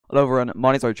Hello everyone,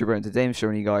 my name is Geoffrey and today I'm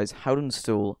showing you guys how to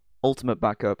install Ultimate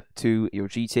Backup to your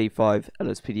GTA 5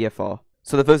 LSPDFR.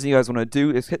 So the first thing you guys want to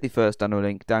do is hit the first download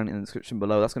link down in the description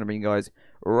below. That's going to bring you guys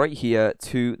right here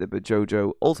to the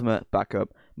Bajojo Ultimate Backup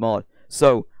mod.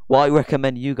 So what I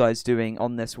recommend you guys doing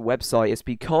on this website is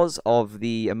because of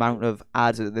the amount of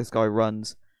ads that this guy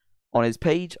runs on his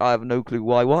page. I have no clue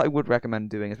why. What I would recommend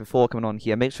doing is before coming on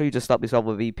here, make sure you just slap yourself a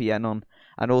VPN on,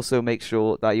 and also make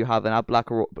sure that you have an ad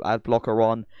blocker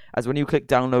on, as when you click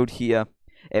download here,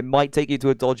 it might take you to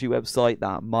a dodgy website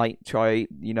that might try,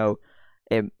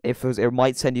 it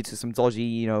might send you to some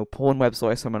dodgy, porn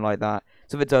website or something like that.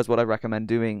 So if it does, what I recommend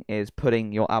doing is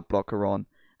putting your ad blocker on,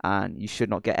 and you should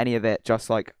not get any of it, just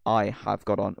like I have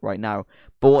got on right now.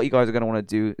 But what you guys are going to want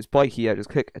to do is by here, just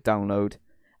click download.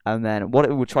 And then what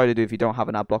it will try to do if you don't have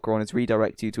an ad blocker on is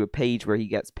redirect you to a page where he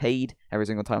gets paid every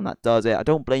single time that does it. I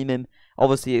don't blame him.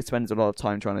 Obviously, he spends a lot of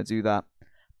time trying to do that,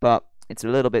 but it's a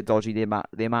little bit dodgy the amount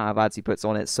of ads he puts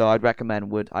on it. So I would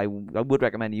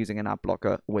recommend using an ad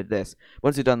blocker with this.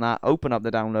 Once you've done that, open up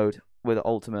the download with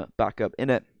Ultimate Backup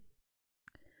in it,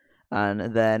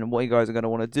 and then what you guys are going to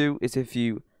want to do is if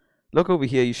you look over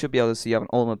here, you should be able to see you have an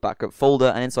Ultimate Backup folder,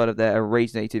 and inside of there, a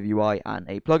Rage Native UI and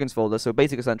a plugins folder. So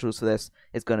basic essentials for this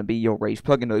is going to be your Rage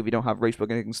plugin. Though if you don't have Rage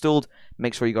plugin installed,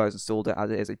 make sure you guys installed it,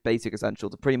 as it is a basic essential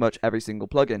to pretty much every single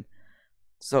plugin.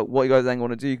 So what you guys then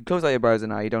want to do, you can close out your browser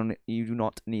now. You do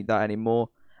not need that anymore,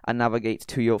 and navigate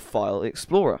to your file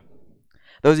explorer.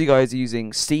 Those of you guys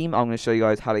using Steam, I'm going to show you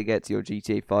guys how to get to your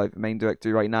GTA 5 main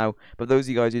directory right now. But those of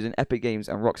you guys using Epic Games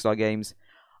and Rockstar Games,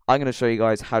 I'm going to show you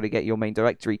guys how to get your main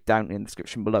directory down in the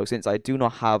description below. Since I do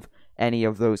not have any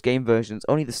of those game versions,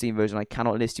 only the Steam version, I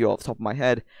cannot list you off the top of my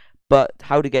head. But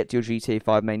how to get to your GTA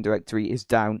 5 main directory is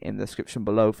down in the description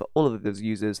below for all of those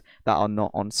users that are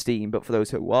not on Steam. But for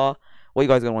those who are, what you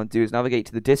guys are going to want to do is navigate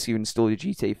to the disk you install your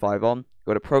GTA 5 on,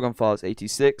 go to ProgramFiles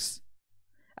 86,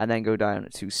 and then go down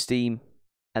to Steam,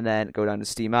 and then go down to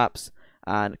Steam Apps,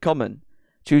 and Common.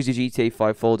 Choose your GTA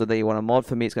 5 folder that you want to mod.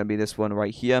 For me, it's going to be this one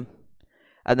right here.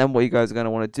 And then what you guys are going to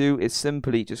want to do is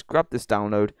simply just grab this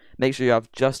download. Make sure you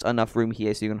have just enough room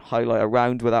here so you can highlight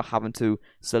around without having to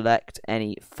select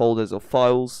any folders or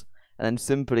files. And then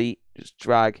simply just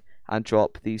drag and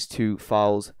drop these two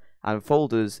files and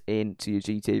folders into your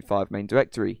GTA 5 main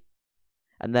directory.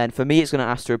 And then for me, it's going to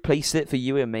ask to replace it. For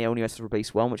you, it may only ask to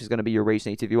replace one, which is going to be your Rage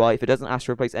Native UI. If it doesn't ask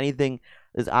to replace anything,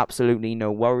 there's absolutely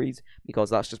no worries,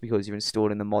 because that's just because you're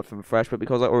installing the mod from fresh. But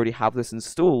because I already have this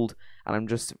installed, and I'm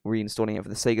just reinstalling it for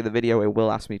the sake of the video, it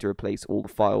will ask me to replace all the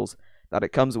files that it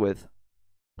comes with.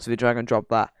 So if you drag and drop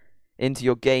that into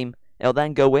your game, it'll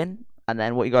then go in. And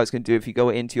then what you guys can do, if you go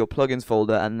into your plugins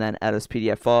folder and then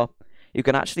LSPDFR, you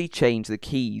can actually change the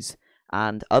keys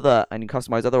and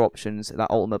customize other options that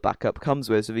Ultimate Backup comes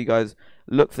with. So if you guys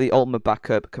look for the Ultimate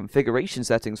Backup configuration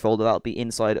settings folder, that'll be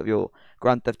inside of your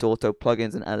Grand Theft Auto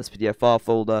plugins and LSPDFR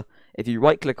folder. If you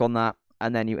right click on that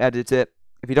and then you edit it,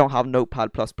 if you don't have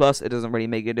Notepad++, it doesn't really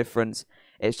make a difference.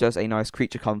 It's just a nice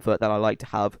creature comfort that I like to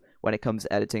have when it comes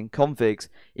to editing configs.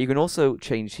 You can also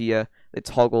change here the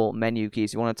toggle menu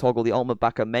keys. You want to toggle the Ultimate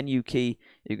Backup menu key,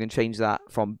 you can change that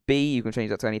from B, you can change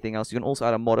that to anything else. You can also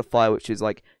add a modifier, which is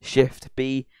like Shift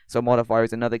B. So modifier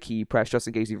is another key you press just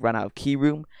in case you've run out of key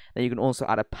room. Then you can also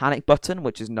add a panic button,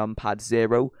 which is numpad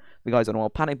 0. If you guys don't know what a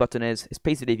panic button is, it's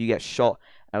basically if you get shot,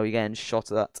 or you're getting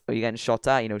shot at,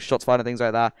 shots fired and things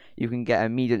like that, you can get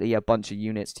immediately a bunch of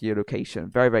units to your location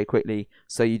very, very quickly,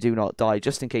 so you do not die,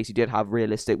 just in case you did have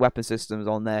realistic weapon systems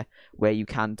on there where you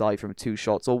can die from 2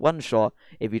 shots or 1 shot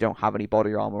if you don't have any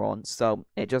body armor on. So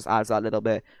it just adds that little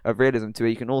bit of realism to it.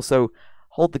 You can also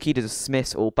hold the key to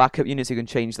dismiss all backup units. You can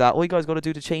change that. All you guys got to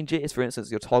do to change it is, for instance,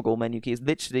 your toggle menu key is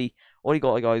literally, all you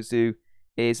got to guys do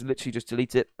is literally just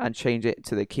delete it and change it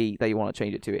to the key that you want to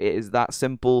change it to. It is that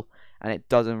simple, and it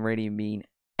doesn't really mean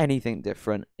anything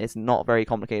different. It's not very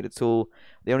complicated at all.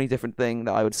 The only different thing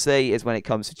that I would say is when it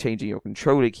comes to changing your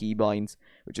controller keybinds,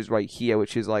 which is right here,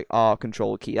 which is like our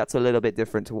control key. That's a little bit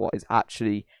different to what is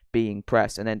actually being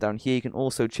pressed. And then down here you can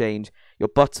also change your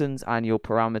buttons and your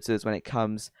parameters when it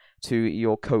comes to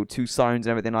your code 2 sirens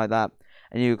and everything like that.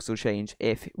 And you also change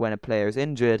if when a player is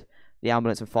injured, the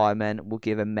ambulance and firemen will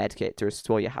give a med kit to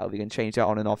restore your health. You can change that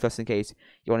on and off just in case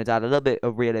you wanted to add a little bit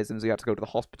of realism, so you have to go to the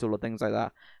hospital or things like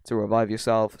that to revive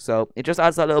yourself. So it just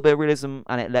adds that little bit of realism,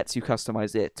 and it lets you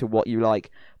customize it to what you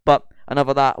like. But enough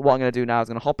of that. What I'm going to do now is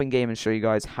I'm going to hop in game and show you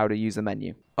guys how to use the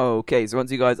menu. Okay, so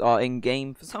once you guys are in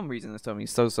game, for some reason this took me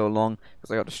so long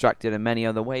because I got distracted in many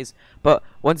other ways. But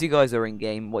once you guys are in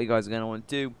game, what you guys are going to want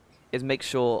to do is make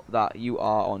sure that you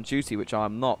are on duty, which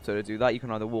I'm not. So to do that, you can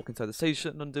either walk inside the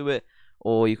station and do it,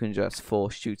 or you can just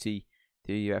force duty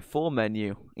the F4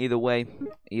 menu. Either way,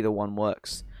 either one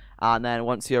works. And then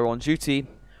once you're on duty,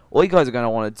 all you guys are going to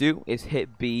want to do is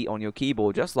hit B on your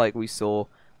keyboard, just like we saw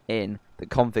in the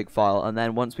config file. And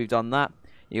then once we've done that,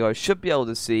 you guys should be able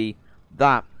to see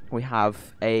that we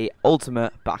have a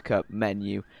ultimate backup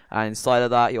menu, and inside of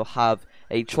that you'll have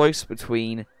a choice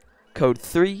between code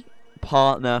 3,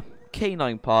 partner,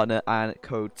 K9 partner, and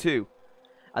code 2.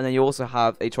 And then you also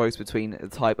have a choice between the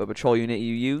type of patrol unit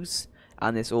you use,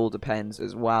 and this all depends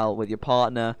as well with your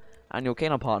partner and your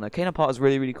K9 partner. K9 partner is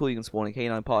really cool. You can spawn a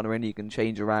K9 partner in, you can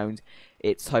change around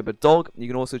its type of dog. You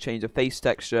can also change the face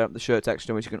texture, the shirt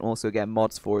texture, which you can also get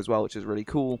mods for as well, which is really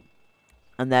cool.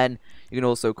 And then you can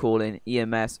also call in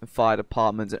EMS and fire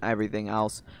departments and everything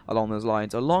else along those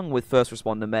lines, along with first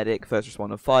responder medic, first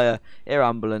responder fire, air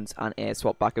ambulance, and air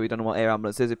SWAT backup. If you don't know what air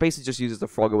ambulance is, it basically just uses the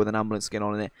Frogger with an ambulance skin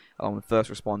on it, along with first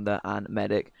responder and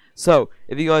medic. So,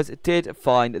 if you guys did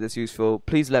find this useful,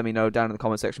 please let me know down in the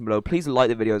comment section below. Please like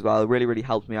the video as well, it really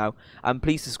helps me out. And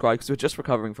please subscribe, because we're just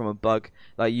recovering from a bug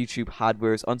that YouTube had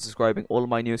where it's unsubscribing all of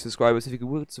my new subscribers. If you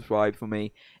would subscribe for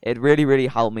me, it really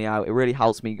helped me out, it really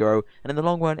helps me grow, and in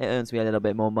the long run, it earns me a little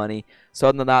bit more money. So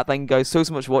other than that, thank you guys so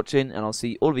much for watching, and I'll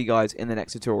see all of you guys in the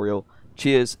next tutorial.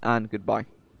 Cheers and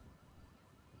goodbye.